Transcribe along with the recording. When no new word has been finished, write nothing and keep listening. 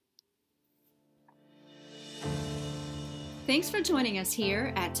Thanks for joining us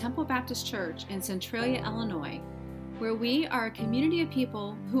here at Temple Baptist Church in Centralia, Illinois, where we are a community of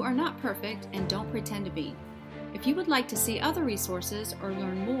people who are not perfect and don't pretend to be. If you would like to see other resources or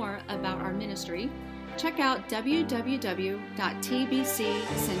learn more about our ministry, check out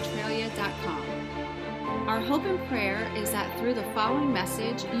www.tbccentralia.com. Our hope and prayer is that through the following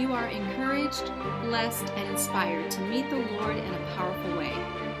message, you are encouraged, blessed, and inspired to meet the Lord in a powerful way.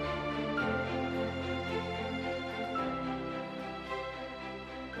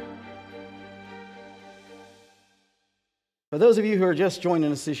 For those of you who are just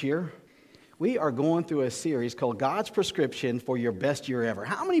joining us this year, we are going through a series called God's Prescription for Your Best Year Ever.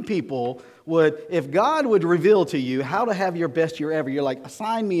 How many people would, if God would reveal to you how to have your best year ever, you're like,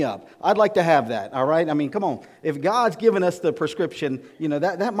 sign me up. I'd like to have that, all right? I mean, come on. If God's given us the prescription, you know,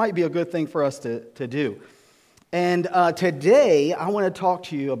 that might be a good thing for us to do. And today, I want to talk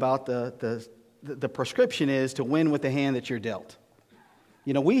to you about the prescription is to win with the hand that you're dealt.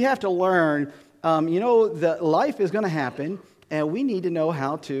 You know, we have to learn, that life is going to happen, and we need to know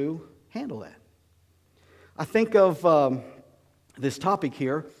how to handle that. I think of this topic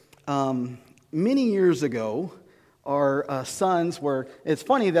here. Many years ago, our sons were, it's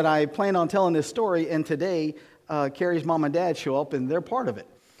funny that I plan on telling this story, and today Carrie's mom and dad show up, and they're part of it.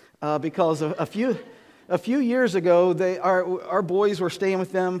 Because a few years ago, our boys were staying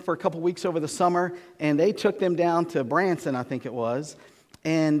with them for a couple weeks over the summer, and they took them down to Branson, I think it was,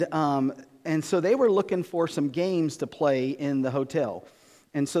 and so they were looking for some games to play in the hotel.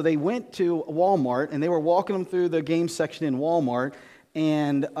 And so they went to Walmart, and they were walking them through the game section in Walmart,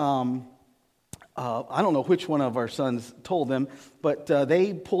 and I don't know which one of our sons told them, but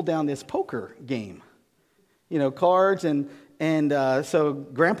they pulled down this poker game, cards, and so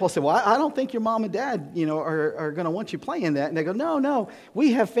Grandpa said, well, I don't think your mom and dad, are going to want you playing that. And they go, no,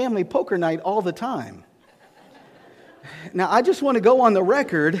 we have family poker night all the time. Now, I just want to go on the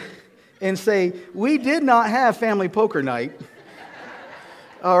record and say, we did not have family poker night.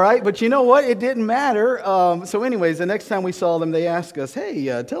 All right, but you know what? It didn't matter. So anyways, the next time we saw them, they asked us, hey,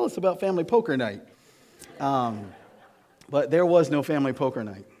 tell us about family poker night. But there was no family poker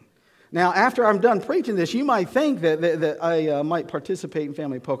night. Now, after I'm done preaching this, you might think that I might participate in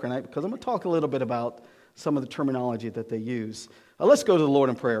family poker night, because I'm going to talk a little bit about some of the terminology that they use. Let's go to the Lord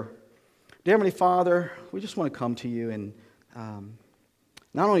in prayer. Dear Heavenly Father, we just want to come to you and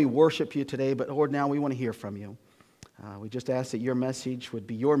not only worship you today, but Lord, now we want to hear from you. We just ask that your message would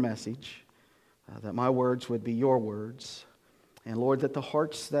be your message, that my words would be your words, and Lord, that the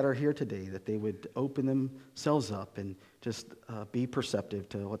hearts that are here today, that they would open themselves up and just be perceptive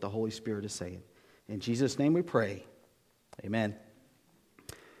to what the Holy Spirit is saying. In Jesus' name we pray. Amen.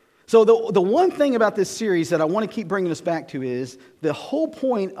 So the one thing about this series that I want to keep bringing us back to is the whole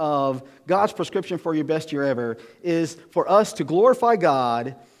point of God's prescription for your best year ever is for us to glorify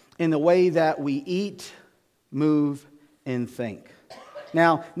God in the way that we eat, move, and think.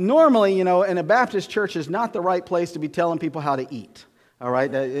 Now, normally, in a Baptist church is not the right place to be telling people how to eat. All right,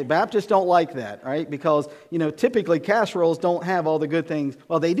 the Baptists don't like that, right? Because, typically casseroles don't have all the good things.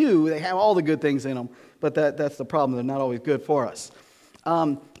 Well, they do. They have all the good things in them, but that's the problem. They're not always good for us.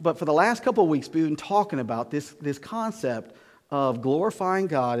 But for the last couple of weeks, we've been talking about this concept of glorifying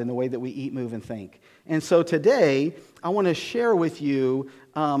God in the way that we eat, move, and think. And so today, I want to share with you,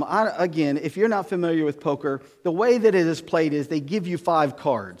 again, if you're not familiar with poker, the way that it is played is they give you 5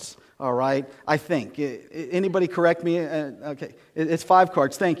 cards, all right? I think. Anybody correct me? Okay, it's 5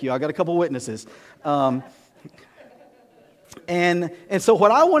 cards. Thank you. I got a couple witnesses. And so what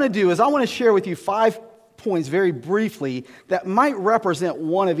I want to do is I want to share with you 5 points very briefly that might represent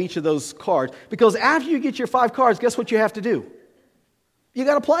one of each of those cards. Because after you get your 5 cards, guess what you have to do? You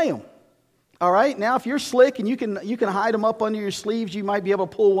got to play them. All right? Now, if you're slick and you can hide them up under your sleeves, you might be able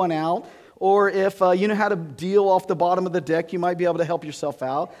to pull one out. Or if you know how to deal off the bottom of the deck, you might be able to help yourself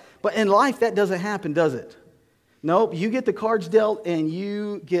out. But in life, that doesn't happen, does it? Nope. You get the cards dealt and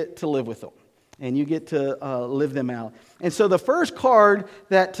you get to live with them. And you get to live them out. And so the first card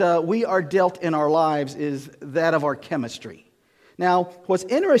that we are dealt in our lives is that of our chemistry. Now, what's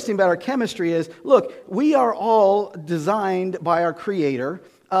interesting about our chemistry is, look, we are all designed by our Creator.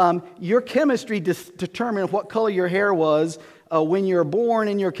 Your chemistry determined what color your hair was when you were born,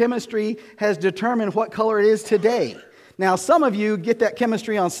 and your chemistry has determined what color it is today. Now, some of you get that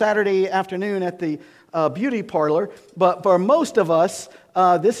chemistry on Saturday afternoon at the beauty parlor, but for most of us,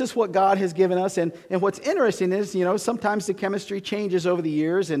 this is what God has given us. And what's interesting is, sometimes the chemistry changes over the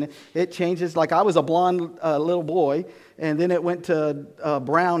years, and it changes. Like I was a blonde little boy, and then it went to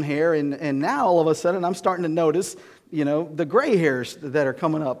brown hair, and now all of a sudden I'm starting to notice the gray hairs that are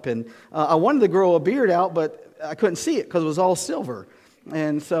coming up. And I wanted to grow a beard out, but I couldn't see it because it was all silver.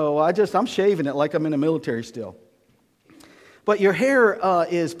 And so I'm shaving it like I'm in the military still. But your hair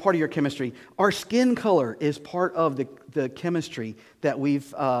is part of your chemistry. Our skin color is part of the chemistry that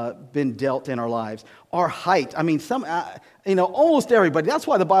we've been dealt in our lives. Our height, almost everybody, that's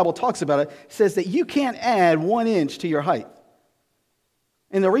why the Bible talks about it, says that you can't add 1 inch to your height.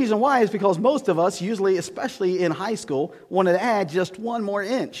 And the reason why is because most of us, usually, especially in high school, wanted to add just 1 more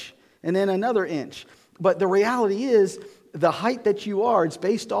inch and then another inch. But the reality is, the height that you are, it's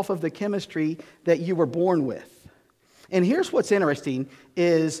based off of the chemistry that you were born with. And here's what's interesting,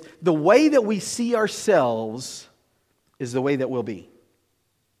 is the way that we see ourselves is the way that we'll be.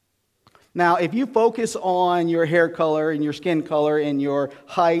 Now, if you focus on your hair color and your skin color and your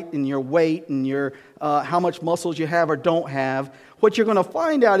height and your weight and your how much muscles you have or don't have, what you're going to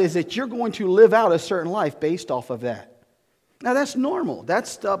find out is that you're going to live out a certain life based off of that. Now, that's normal.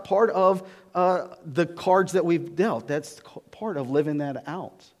 That's part of the cards that we've dealt. That's part of living that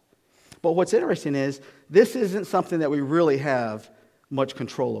out. But what's interesting is, this isn't something that we really have much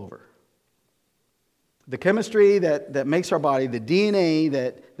control over. The chemistry that makes our body, the DNA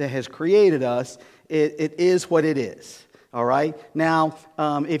that has created us, it is what it is. All right? Now,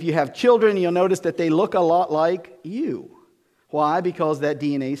 if you have children, you'll notice that they look a lot like you. Why? Because that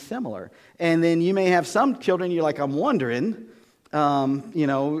DNA is similar. And then you may have some children, you're like, I'm wondering,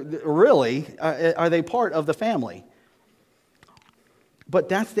 really, are they part of the family? But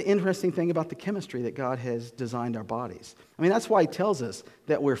that's the interesting thing about the chemistry that God has designed our bodies. That's why He tells us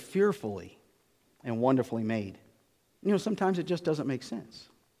that we're fearfully and wonderfully made. Sometimes it just doesn't make sense.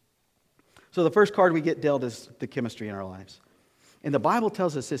 So the first card we get dealt is the chemistry in our lives. And the Bible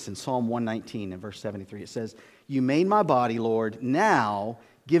tells us this in Psalm 119 and verse 73. It says, "You made my body, Lord. Now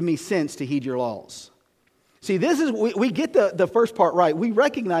give me sense to heed your laws." See, we get the first part right. We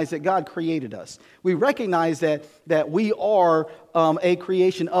recognize that God created us. We recognize that we are a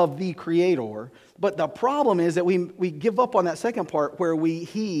creation of the Creator. But the problem is that we give up on that second part where we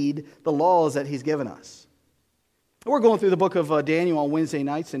heed the laws that He's given us. We're going through the book of Daniel on Wednesday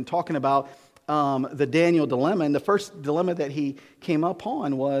nights and talking about the Daniel dilemma. And the first dilemma that he came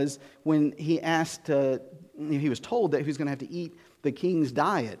upon was when he he was told that he was going to have to eat the king's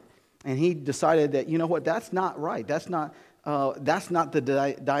diet. And he decided that, that's not right. That's not the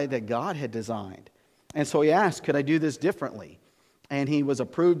diet that God had designed. And so he asked, could I do this differently? And he was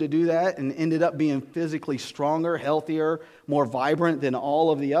approved to do that and ended up being physically stronger, healthier, more vibrant than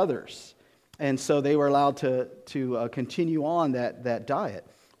all of the others. And so they were allowed to continue on that diet.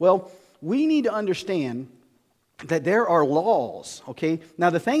 Well, we need to understand that there are laws, okay?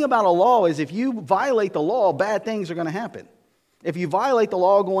 Now, the thing about a law is if you violate the law, bad things are going to happen. If you violate the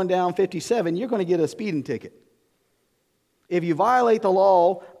law going down 57, you're going to get a speeding ticket. If you violate the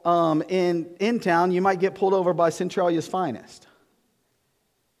law in town, you might get pulled over by Centralia's finest.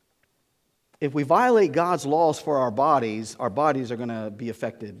 If we violate God's laws for our bodies are going to be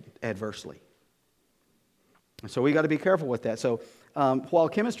affected adversely. And so we got to be careful with that. So while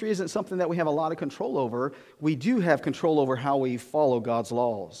chemistry isn't something that we have a lot of control over, we do have control over how we follow God's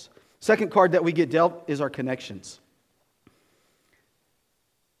laws. Second card that we get dealt is our connections.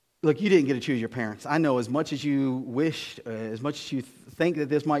 Look, you didn't get to choose your parents. I know as much as you wish, as much as you think that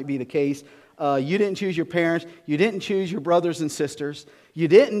this might be the case, you didn't choose your parents. You didn't choose your brothers and sisters. You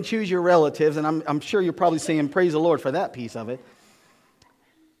didn't choose your relatives. And I'm sure you're probably saying, praise the Lord for that piece of it.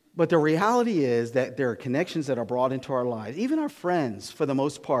 But the reality is that there are connections that are brought into our lives. Even our friends, for the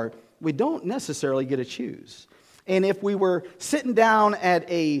most part, we don't necessarily get to choose. And if we were sitting down at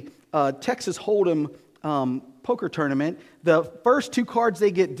a Texas Hold'em poker tournament, the first 2 cards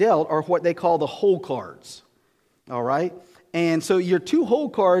they get dealt are what they call the hole cards. All right? And so your 2 hole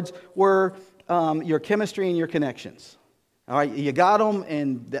cards were your chemistry and your connections. All right? You got them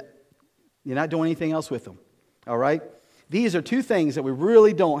and you're not doing anything else with them. All right? These are 2 things that we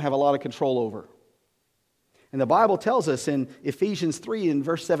really don't have a lot of control over. And the Bible tells us in Ephesians 3 and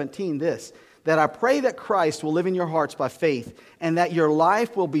verse 17 this, that I pray that Christ will live in your hearts by faith and that your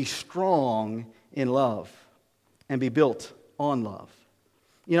life will be strong in love and be built on love.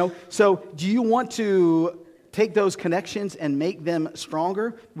 So do you want to take those connections and make them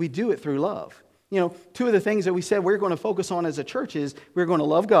stronger? We do it through love. 2 of the things that we said we're going to focus on as a church is we're going to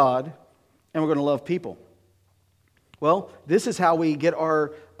love God and we're going to love people. Well, this is how we get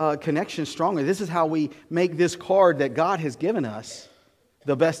our connection stronger. This is how we make this card that God has given us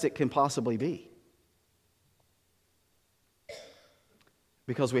the best it can possibly be.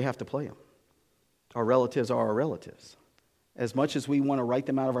 Because we have to play them. Our relatives are our relatives. As much as we want to write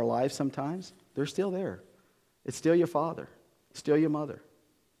them out of our lives sometimes, they're still there. It's still your father, still your mother.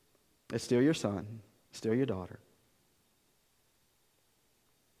 It's still your son, still your daughter.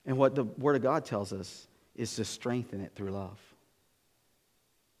 And what the Word of God tells us is to strengthen it through love.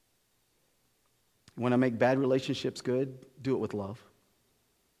 You want to make bad relationships good? Do it with love.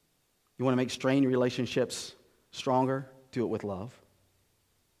 You want to make strained relationships stronger? Do it with love.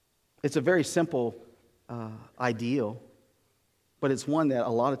 It's a very simple ideal, but it's one that a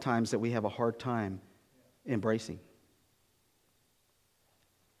lot of times that we have a hard time embracing.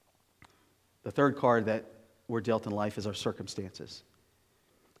 The third card that we're dealt in life is our circumstances.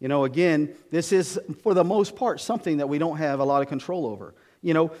 You know, again, this is, for the most part, something that we don't have a lot of control over.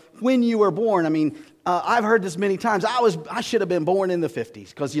 You know, when you were born, I mean, I've heard this many times, I should have been born in the 50s,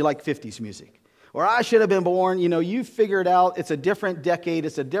 because you like 50s music. Or I should have been born, you know, you figure it out, it's a different decade,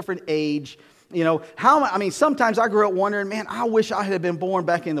 it's a different age. You know, sometimes I grew up wondering, man, I wish I had been born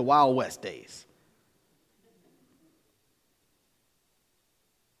back in the Wild West days.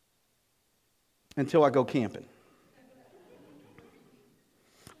 Until I go camping.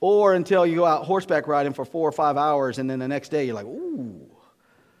 Or until you go out horseback riding for 4 or 5 hours, and then the next day you're like, ooh.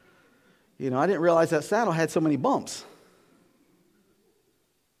 You know, I didn't realize that saddle had so many bumps.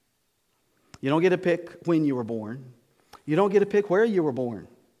 You don't get to pick when you were born. You don't get to pick where you were born.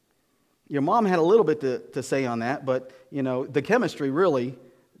 Your mom had a little bit to say on that, but, you know, the chemistry really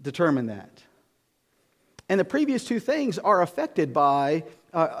determined that. And the previous two things are affected by,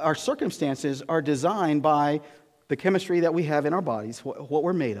 our circumstances are designed by the chemistry that we have in our bodies, what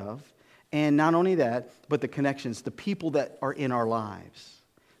we're made of, and not only that, but the connections, the people that are in our lives.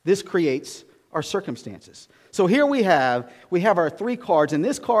 This creates our circumstances. So here we have our 3 cards, and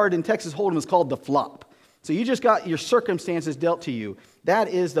this card in Texas Hold'em is called the flop. So you just got your circumstances dealt to you. That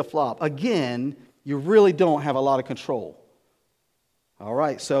is the flop. Again, you really don't have a lot of control. All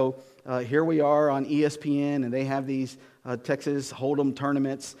right, so here we are on ESPN, and they have these Texas Hold'em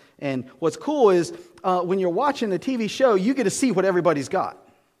tournaments. And what's cool is when you're watching the TV show, you get to see what everybody's got.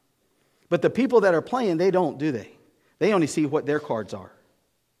 But the people that are playing, they don't, do they? They only see what their cards are.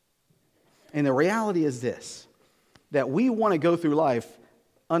 And the reality is this, that we want to go through life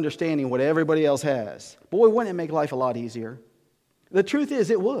understanding what everybody else has. Boy, wouldn't it make life a lot easier? The truth is,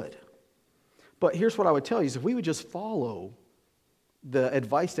 it would. But here's what I would tell you is if we would just follow the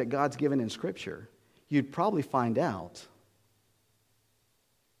advice that God's given in Scripture, you'd probably find out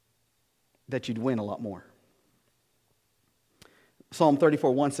that you'd win a lot more. Psalm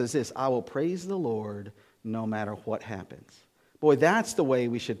 34:1 says this, I will praise the Lord no matter what happens. Boy, that's the way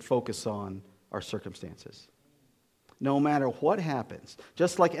we should focus on our circumstances. No matter what happens,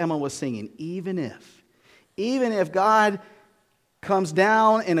 just like Emma was singing, even if God comes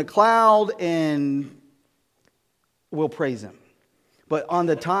down in a cloud, and we'll praise Him. But on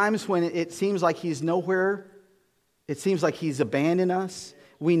the times when it seems like He's nowhere, it seems like He's abandoned us,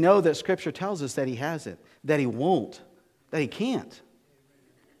 we know that Scripture tells us that He hasn't, that He won't, that He can't.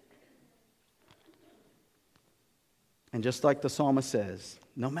 And just like the psalmist says,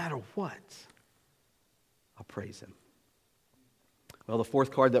 no matter what, I'll praise Him. Well, the fourth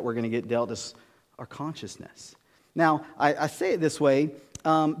card that we're going to get dealt is our consciousness. Now, I say it this way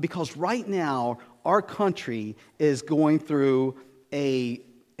because right now our country is going through there's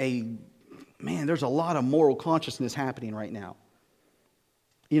a lot of moral consciousness happening right now.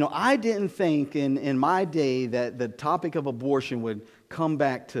 You know, I didn't think in my day that the topic of abortion would come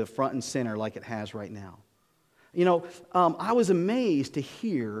back to front and center like it has right now. You know, I was amazed to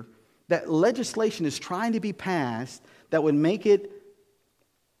hear that legislation is trying to be passed that would make it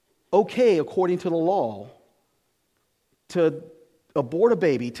okay, according to the law, to abort a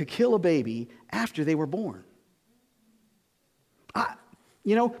baby, to kill a baby after they were born.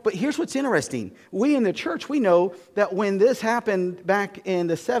 But here's what's interesting. We in the church, we know that when this happened back in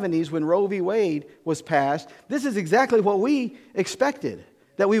the 70s, when Roe v. Wade was passed, this is exactly what we expected,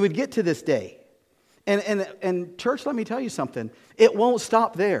 that we would get to this day. And church, let me tell you something. It won't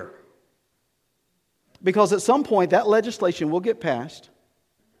stop there. Because at some point, that legislation will get passed.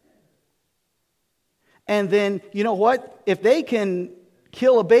 And then, you know what? If they can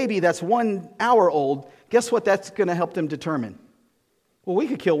kill a baby that's 1 hour old, guess what that's going to help them determine? Well, we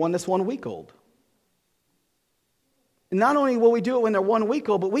could kill one that's 1 week old. And not only will we do it when they're 1 week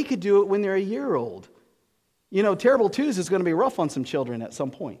old, but we could do it when they're a year old. You know, Terrible Twos is going to be rough on some children at some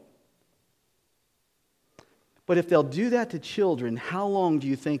point. But if they'll do that to children, how long do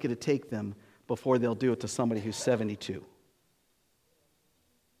you think it'll take them before they'll do it to somebody who's 72?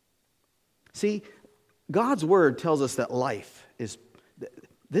 See, God's Word tells us that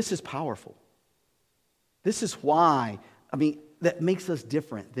this is powerful. This is why, that makes us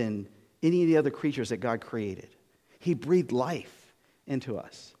different than any of the other creatures that God created. He breathed life into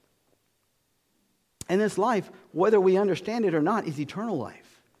us. And this life, whether we understand it or not, is eternal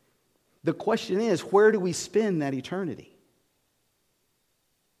life. The question is, where do we spend that eternity?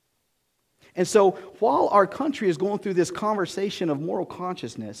 And so while our country is going through this conversation of moral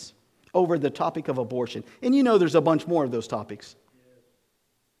consciousness over the topic of abortion, and you know there's a bunch more of those topics,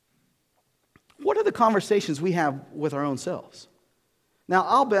 what are the conversations we have with our own selves? Now,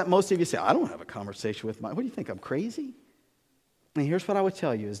 I'll bet most of you say, I don't have a conversation with what do you think, I'm crazy? And here's what I would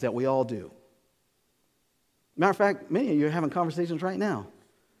tell you is that we all do. Matter of fact, many of you are having conversations right now.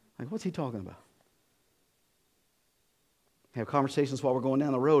 Like, what's he talking about? Have conversations while we're going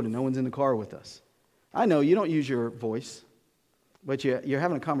down the road and no one's in the car with us. I know you don't use your voice, but you're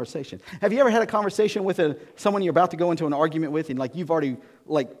having a conversation. Have you ever had a conversation with someone you're about to go into an argument with, and like you've already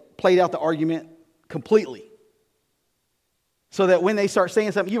played out the argument completely, so that when they start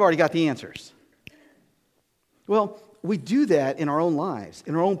saying something, you've already got the answers? Well, we do that in our own lives,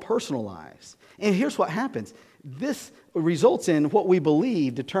 in our own personal lives. And here's what happens. This results in what we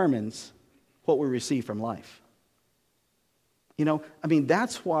believe determines what we receive from life.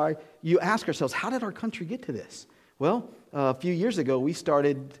 That's why you ask ourselves, how did our country get to this? Well, a few years ago, we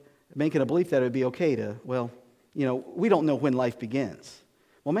started making a belief that it would be okay to, we don't know when life begins.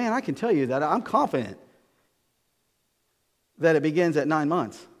 Well, man, I can tell you that I'm confident that it begins at 9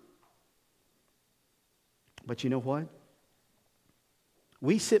 months. But you know what?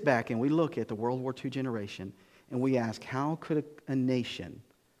 We sit back and we look at the World War II generation and we ask, how could a nation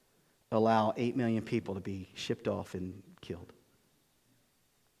allow 8 million people to be shipped off and killed?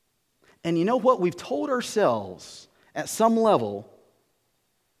 And you know what? We've told ourselves at some level,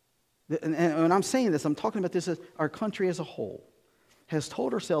 and when I'm saying this, I'm talking about this as our country as a whole, has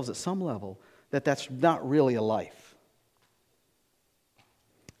told ourselves at some level that that's not really a life.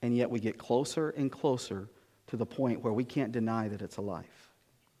 And yet we get closer and closer to the point where we can't deny that it's a life.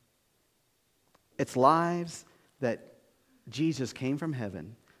 It's lives that Jesus came from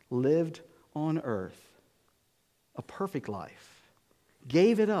heaven, lived on earth, a perfect life,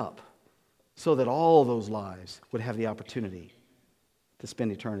 gave it up so that all those lives would have the opportunity to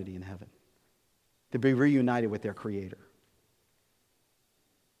spend eternity in heaven, to be reunited with their Creator.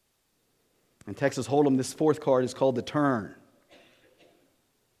 In Texas Hold'em, this fourth card is called the turn.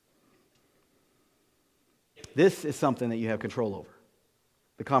 This is something that you have control over,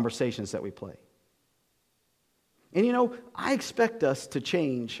 the conversations that we play. And I expect us to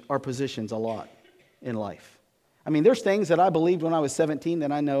change our positions a lot in life. There's things that I believed when I was 17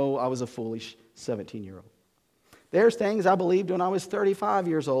 that I know I was a foolish 17-year-old. There's things I believed when I was 35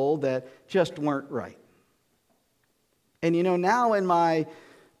 years old that just weren't right. And now in my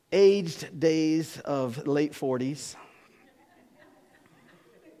aged days of late 40s,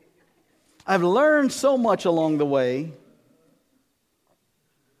 I've learned so much along the way,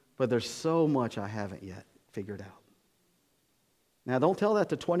 but there's so much I haven't yet figured out. Now, don't tell that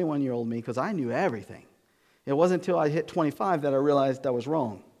to 21-year-old me, because I knew everything. It wasn't until I hit 25 that I realized I was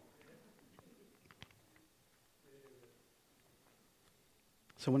wrong.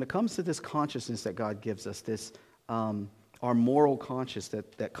 So when it comes to this consciousness that God gives us, this our moral consciousness,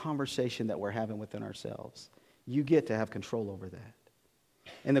 that conversation that we're having within ourselves, you get to have control over that.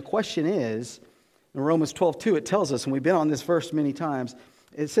 And the question is, in Romans 12:2, it tells us, and we've been on this verse many times,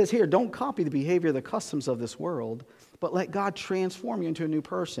 it says here, don't copy the behavior, the customs of this world, but let God transform you into a new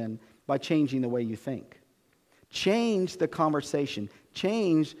person by changing the way you think. Change the conversation.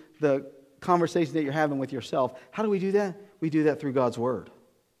 Change the conversation that you're having with yourself. How do we do that? We do that through God's Word.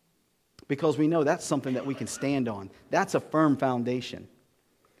 Because we know that's something that we can stand on. That's a firm foundation.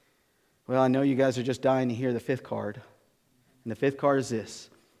 Well, I know you guys are just dying to hear the fifth card. And the fifth card is this.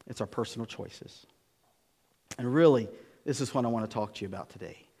 It's our personal choices. And really, this is what I want to talk to you about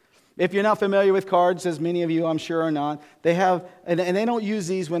today. If you're not familiar with cards, as many of you I'm sure are not, they have, and they don't use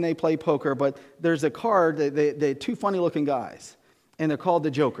these when they play poker, but there's a card, they're two funny looking guys, and they're called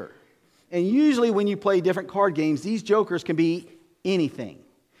the Joker. And usually when you play different card games, these jokers can be anything.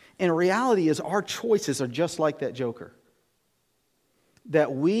 And reality is our choices are just like that Joker.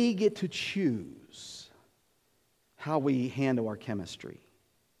 That we get to choose how we handle our chemistry.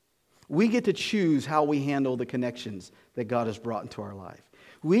 We get to choose how we handle the connections that God has brought into our life.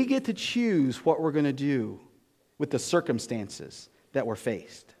 We get to choose what we're going to do with the circumstances that we're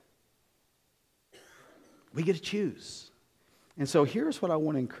faced. We get to choose. And so here's what I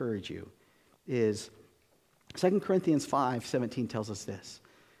want to encourage you is 2 Corinthians 5:17 tells us this,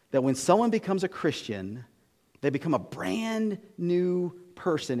 that when someone becomes a Christian, they become a brand new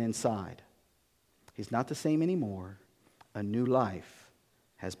person inside. He's not the same anymore. A new life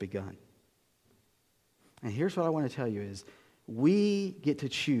has begun. And here's what I want to tell you is we get to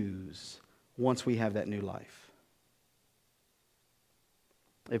choose once we have that new life.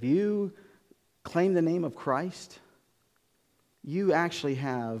 If you claim the name of Christ, you actually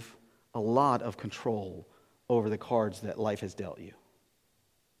have a lot of control over the cards that life has dealt you.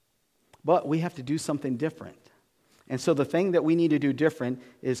 But we have to do something different. And so the thing that we need to do different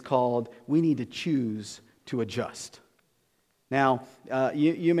is called, we need to choose to adjust. Now,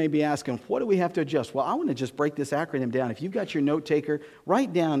 you may be asking, what do we have to adjust? Well, I want to just break this acronym down. If you've got your note taker,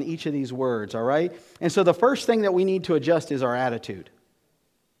 write down each of these words, all right? And so the first thing that we need to adjust is our attitude.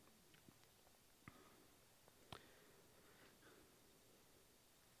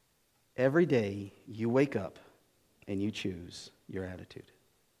 Every day you wake up and you choose your attitude.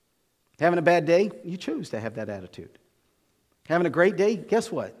 Having a bad day, you choose to have that attitude. Having a great day,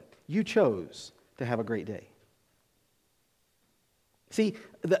 guess what? You chose to have a great day. See,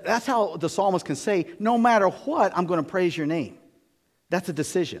 that's how the psalmist can say, no matter what, I'm going to praise your name. That's a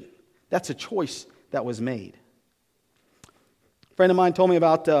decision. That's a choice that was made. A friend of mine told me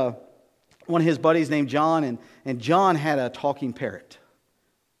about one of his buddies named John, and John had a talking parrot.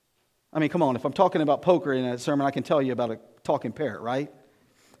 I mean, come on, if I'm talking about poker in a sermon, I can tell you about a talking parrot, right?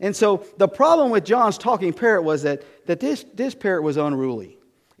 And so the problem with John's talking parrot was that this parrot was unruly.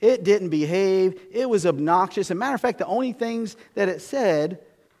 It didn't behave. It was obnoxious. As a matter of fact, the only things that it said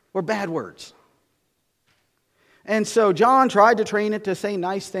were bad words. And so John tried to train it to say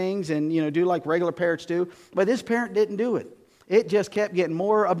nice things and, do like regular parrots do, but this parrot didn't do it. It just kept getting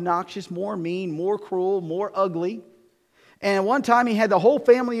more obnoxious, more mean, more cruel, more ugly. And one time he had the whole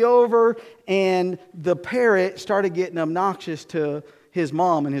family over, and the parrot started getting obnoxious to his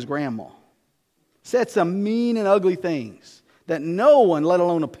mom and his grandma. Said some mean and ugly things that no one, let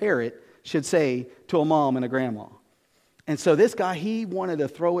alone a parrot, should say to a mom and a grandma. And so this guy, he wanted to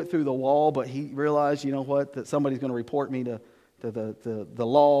throw it through the wall, but he realized, that somebody's going to report me to the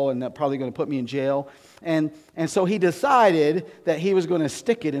law, and they're probably going to put me in jail. And so he decided that he was going to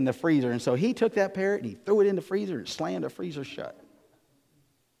stick it in the freezer. And so he took that parrot and he threw it in the freezer and slammed the freezer shut.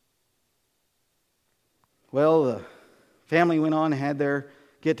 Well, the family went on and had their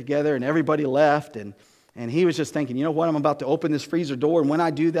get together, and everybody left, and he was just thinking, you know what, I'm about to open this freezer door, and when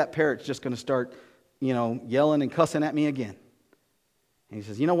I do, that parrot's just going to start, yelling and cussing at me again. And he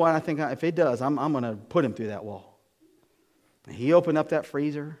says, you know what, I think if it does, I'm going to put him through that wall. And he opened up that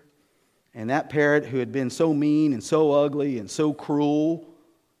freezer, and that parrot, who had been so mean and so ugly and so cruel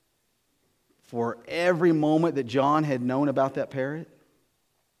for every moment that John had known about that parrot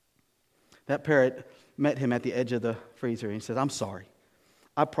met him at the edge of the freezer, and he said, I'm sorry.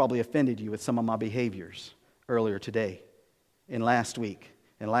 I probably offended you with some of my behaviors earlier today and last week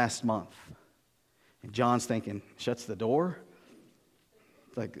and last month. And John's thinking, shuts the door?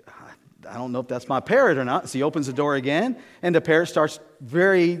 Like, I don't know if that's my parrot or not. So he opens the door again, and the parrot starts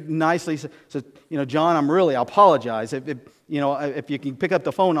very nicely, says, John, I apologize. If you can pick up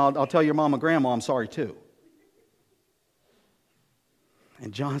the phone, I'll tell your mom and grandma I'm sorry too.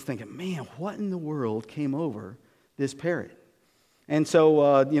 And John's thinking, man, what in the world came over this parrot? And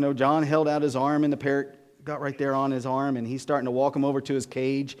so, John held out his arm, and the parrot got right there on his arm, and he's starting to walk him over to his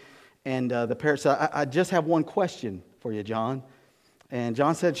cage. And the parrot said, I just have one question for you, John. And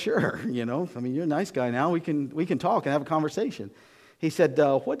John said, sure, you're a nice guy now. We can talk and have a conversation. He said,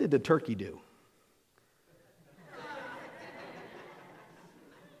 what did the turkey do?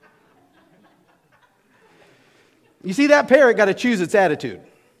 You see, that parrot got to choose its attitude.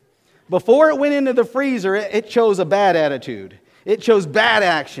 Before it went into the freezer, it chose a bad attitude. It chose bad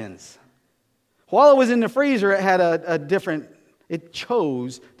actions. While it was in the freezer, it had it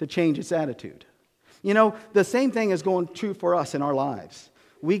chose to change its attitude. The same thing is going true for us in our lives.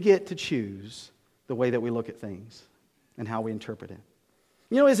 We get to choose the way that we look at things and how we interpret it.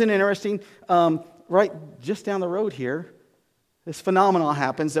 Isn't it interesting? Right just down the road here, this phenomenon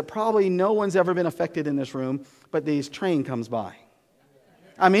happens that probably no one's ever been affected in this room, but this train comes by.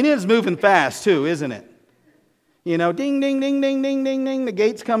 I mean, it's moving fast too, isn't it? Ding, ding, ding, ding, ding, ding, ding. The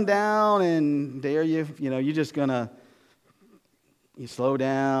gates come down, and there you're just you slow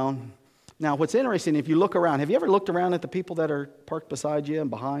down. Now, what's interesting, if you look around, have you ever looked around at the people that are parked beside you and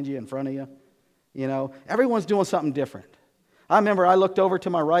behind you, in front of you? Everyone's doing something different. I remember I looked over to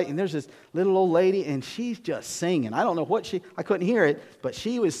my right, and there's this little old lady, and she's just singing. I don't know I couldn't hear it, but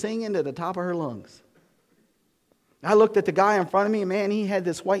she was singing to the top of her lungs. I looked at the guy in front of me, and man, he had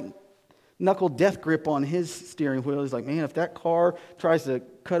this white knuckle death grip on his steering wheel. He's like, man, if that car tries to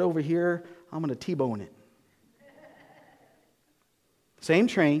cut over here, I'm going to T-bone it. Same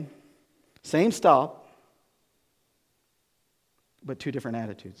train, same stop, but two different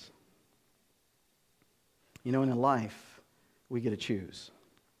attitudes. You know, and in life, we get to choose.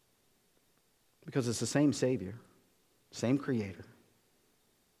 Because it's the same Savior, same Creator.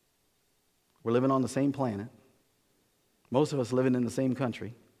 We're living on the same planet. Most of us living in the same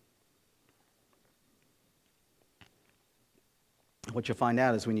country. What you'll find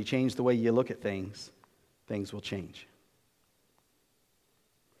out is when you change the way you look at things, things will change.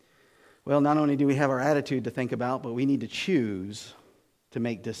 Well, not only do we have our attitude to think about, but we need to choose to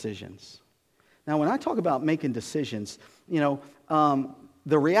make decisions. Now, when I talk about making decisions, the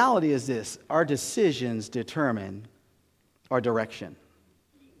reality is this: our decisions determine our direction.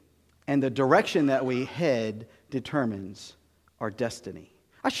 And the direction that we head determines our destiny.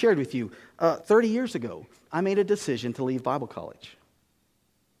 I shared with you 30 years ago, I made a decision to leave Bible college.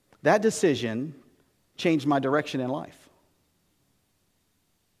 That decision changed my direction in life,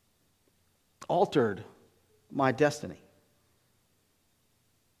 altered my destiny.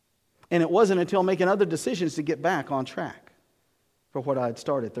 And it wasn't until making other decisions to get back on track for what I had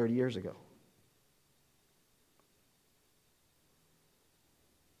started 30 years ago.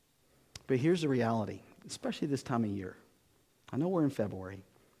 But here's the reality, especially this time of year. I know we're in February.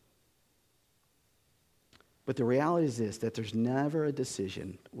 But the reality is this, that there's never a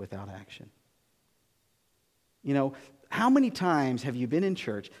decision without action. You know, how many times have you been in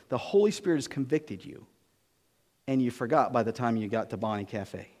church, the Holy Spirit has convicted you, and you forgot by the time you got to Bonnie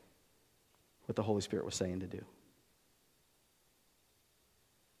Cafe what the Holy Spirit was saying to do?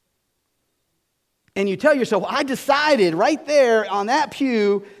 And you tell yourself, I decided right there on that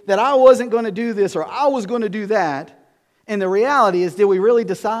pew that I wasn't going to do this or I was going to do that. And the reality is, did we really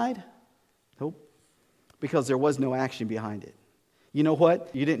decide? Nope. Because there was no action behind it. You know what?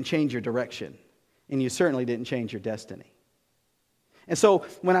 You didn't change your direction. And you certainly didn't change your destiny. And so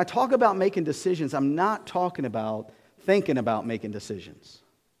when I talk about making decisions, I'm not talking about thinking about making decisions.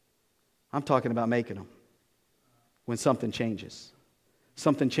 I'm talking about making them when something changes.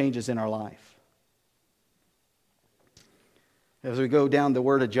 Something changes in our life. As we go down the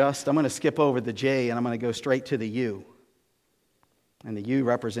word adjust, I'm going to skip over the J and I'm going to go straight to the U. And the U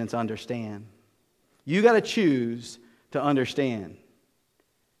represents understand. You got to choose to understand.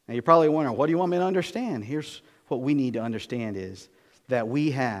 Now you're probably wondering, what do you want me to understand? Here's what we need to understand is that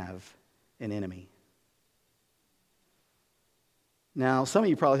we have an enemy. Now, some of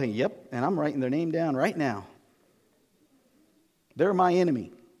you probably think, yep, and I'm writing their name down right now. They're my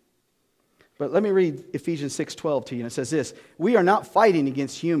enemy. But let me read Ephesians 6:12 to you, and it says this: we are not fighting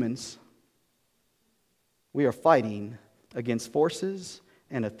against humans. We are fighting against forces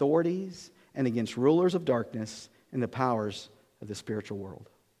and authorities and against rulers of darkness and the powers of the spiritual world.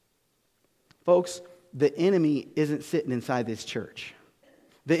 Folks, the enemy isn't sitting inside this church.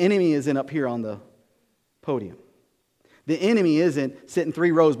 The enemy isn't up here on the podium. The enemy isn't sitting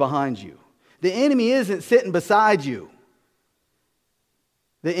 3 rows behind you. The enemy isn't sitting beside you.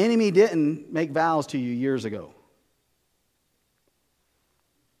 The enemy didn't make vows to you years ago.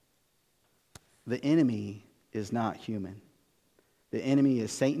 The enemy is not human. The enemy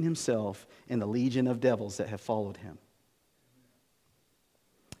is Satan himself and the legion of devils that have followed him.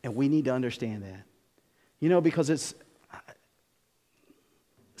 And we need to understand that. You know, because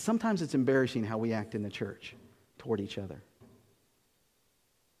sometimes it's embarrassing how we act in the church toward each other.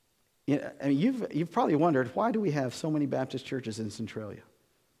 I mean, you've probably wondered, why do we have so many Baptist churches in Centralia?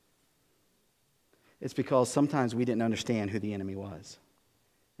 It's because sometimes we didn't understand who the enemy was.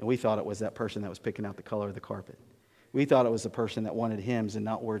 And we thought it was that person that was picking out the color of the carpet. We thought it was the person that wanted hymns and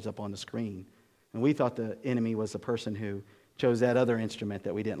not words up on the screen. And we thought the enemy was the person who chose that other instrument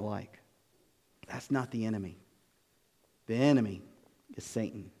that we didn't like. That's not the enemy. The enemy is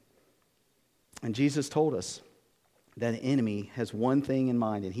Satan. And Jesus told us that the enemy has one thing in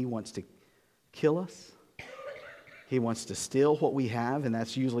mind, and he wants to kill us. He wants to steal what we have, and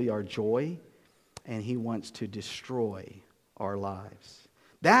that's usually our joy. And he wants to destroy our lives.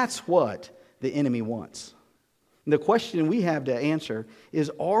 That's what the enemy wants. And the question we have to answer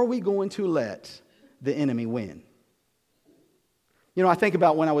is, are we going to let the enemy win? You know, I think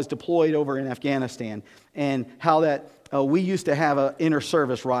about when I was deployed over in Afghanistan and how that we used to have an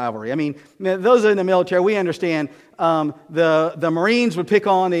inter-service rivalry. I mean, those in the military, we understand the Marines would pick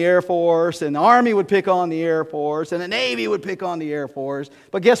on the Air Force, and the Army would pick on the Air Force, and the Navy would pick on the Air Force.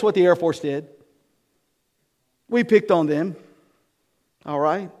 But guess what the Air Force did? We picked on them. All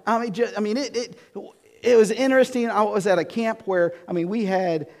right? It was interesting. I was at a camp where, we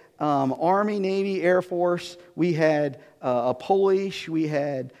had Army, Navy, Air Force. We had a Polish. We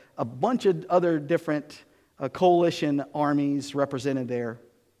had a bunch of other different coalition armies represented there.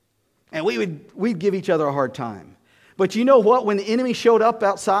 And we'd give each other a hard time. But you know what? When the enemy showed up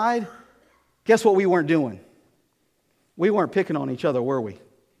outside, guess what we weren't doing? We weren't picking on each other, were we?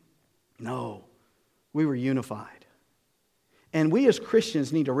 No, we were unified. And we as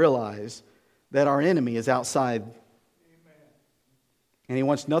Christians need to realize that our enemy is outside. Amen. And he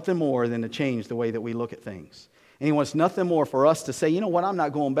wants nothing more than to change the way that we look at things. And he wants nothing more for us to say, you know what, I'm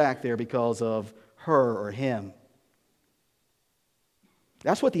not going back there because of her or him.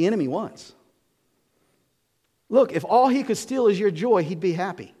 That's what the enemy wants. Look, if all he could steal is your joy, he'd be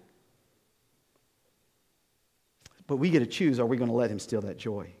happy. But we get to choose, are we going to let him steal that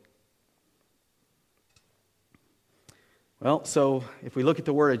joy? Well, so if we look at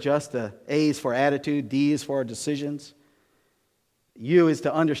the word adjust, the A is for attitude, D is for our decisions. U is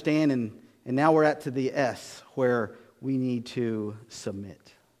to understand, and now we're at to the S, where we need to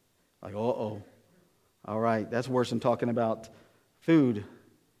submit. Like, all right, that's worse than talking about food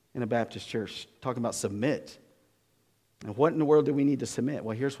in a Baptist church, talking about submit. And what in the world do we need to submit?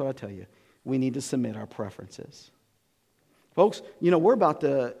 Well, here's what I'll tell you. We need to submit our preferences. Folks, we're about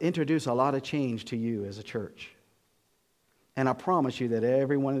to introduce a lot of change to you as a church. And I promise you that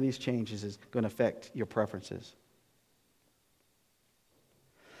every one of these changes is going to affect your preferences.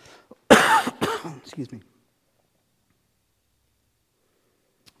 Excuse me.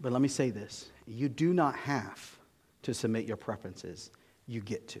 But let me say this. You do not have to submit your preferences. You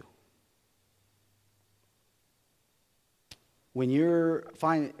get to. When you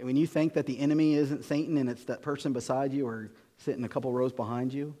think that the enemy isn't Satan and it's that person beside you or sitting a couple rows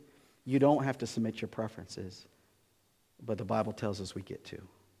behind you, you don't have to submit your preferences. But the Bible tells us we get to.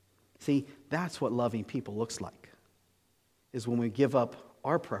 See, that's what loving people looks like, is when we give up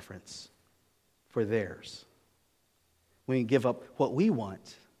our preference for theirs. When we give up what we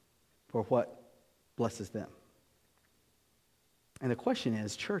want for what blesses them. And the question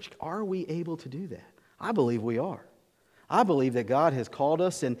is, church, are we able to do that? I believe we are. I believe that God has called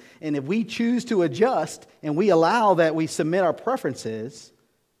us, and if we choose to adjust and we allow that we submit our preferences,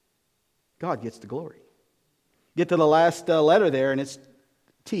 God gets the glory. Get to the last letter there, and it's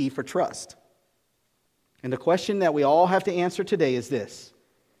T for trust. And the question that we all have to answer today is this: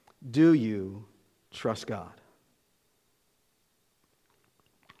 do you trust God?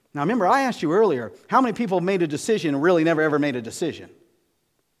 Now remember, I asked you earlier, how many people made a decision and really never ever made a decision?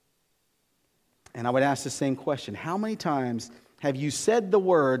 And I would ask the same question. How many times have you said the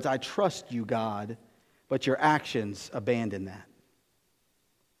words, I trust you, God, but your actions abandon that?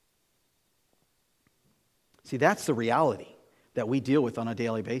 See, that's the reality that we deal with on a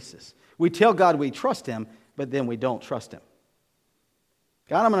daily basis. We tell God we trust Him, but then we don't trust Him.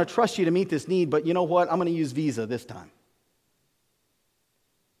 God, I'm going to trust you to meet this need, but you know what? I'm going to use Visa this time.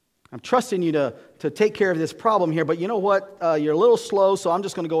 I'm trusting you to take care of this problem here, but you know what? You're a little slow, so I'm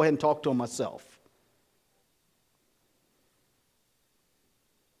just going to go ahead and talk to Him myself.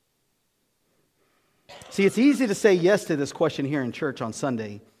 See, it's easy to say yes to this question here in church on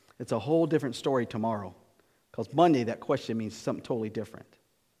Sunday. It's a whole different story tomorrow. Because Monday, that question means something totally different.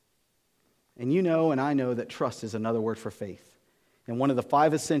 And you know and I know that trust is another word for faith. And one of the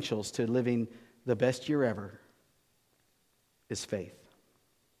 5 essentials to living the best year ever is faith.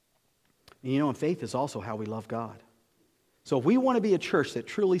 And and faith is also how we love God. So if we want to be a church that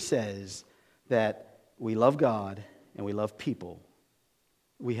truly says that we love God and we love people,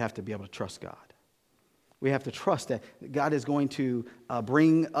 we have to be able to trust God. We have to trust that God is going to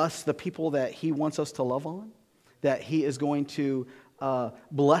bring us the people that He wants us to love on, that He is going to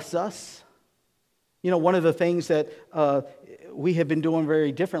bless us. One of the things that we have been doing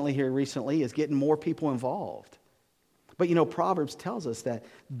very differently here recently is getting more people involved. But Proverbs tells us that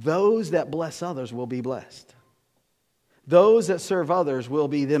those that bless others will be blessed. Those that serve others will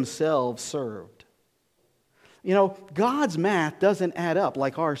be themselves served. God's math doesn't add up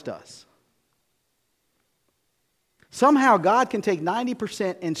like ours does. Somehow God can take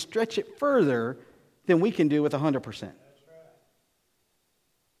 90% and stretch it further than we can do with 100%. That's right.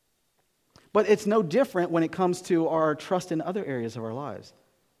 But it's no different when it comes to our trust in other areas of our lives.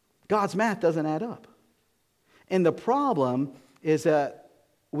 God's math doesn't add up. And the problem is that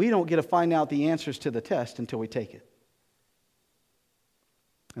we don't get to find out the answers to the test until we take it.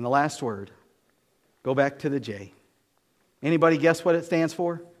 And the last word, go back to the J. Anybody guess what it stands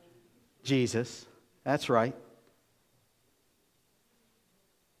for? Jesus. That's right.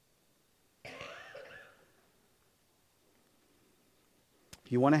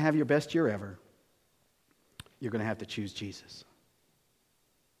 If you want to have your best year ever, you're going to have to choose Jesus.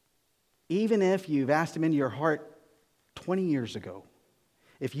 Even if you've asked Him into your heart 20 years ago,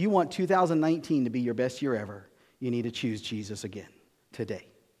 if you want 2019 to be your best year ever, you need to choose Jesus again today.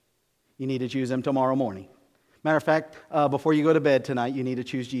 You need to choose Him tomorrow morning. Matter of fact, before you go to bed tonight, you need to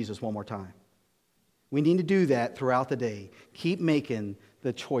choose Jesus one more time. We need to do that throughout the day. Keep making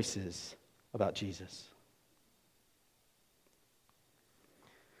the choices about Jesus.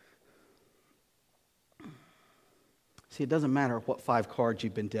 See, it doesn't matter what 5 cards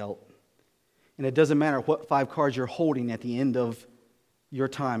you've been dealt. And it doesn't matter what 5 cards you're holding at the end of your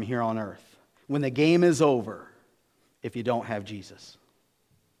time here on earth. When the game is over, if you don't have Jesus.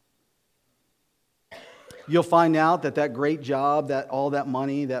 You'll find out that great job, that all that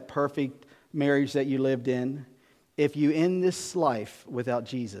money, that perfect marriage that you lived in, if you end this life without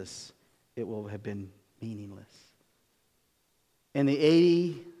Jesus, it will have been meaningless. And the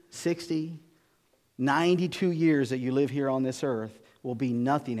 80, 60, 92 years that you live here on this earth will be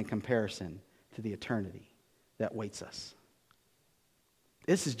nothing in comparison to the eternity that waits us.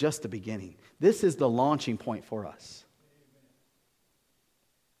 This is just the beginning. This is the launching point for us.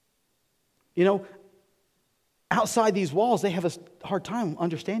 You know, outside these walls, they have a hard time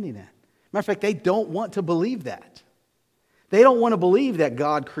understanding that. Matter of fact, they don't want to believe that. They don't want to believe that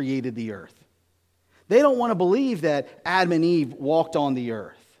God created the earth. They don't want to believe that Adam and Eve walked on the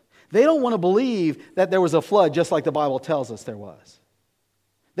earth. They don't want to believe that there was a flood just like the Bible tells us there was.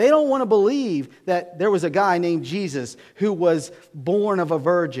 They don't want to believe that there was a guy named Jesus who was born of a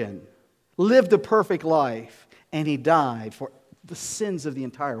virgin, lived a perfect life, and he died for the sins of the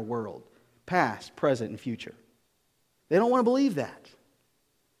entire world, past, present, and future. They don't want to believe that.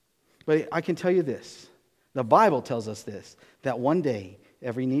 But I can tell you this. The Bible tells us this, that one day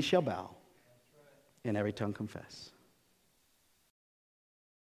every knee shall bow and every tongue confess.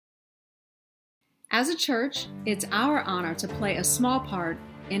 As a church, it's our honor to play a small part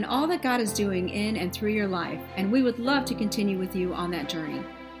in all that God is doing in and through your life, and we would love to continue with you on that journey.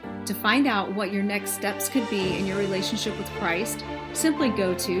 To find out what your next steps could be in your relationship with Christ, simply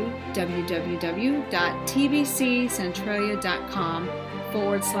go to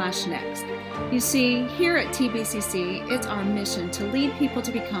www.tbccentralia.com/next. You see, here at TBCC, it's our mission to lead people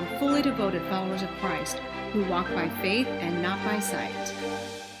to become fully devoted followers of Christ who walk by faith and not by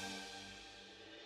sight.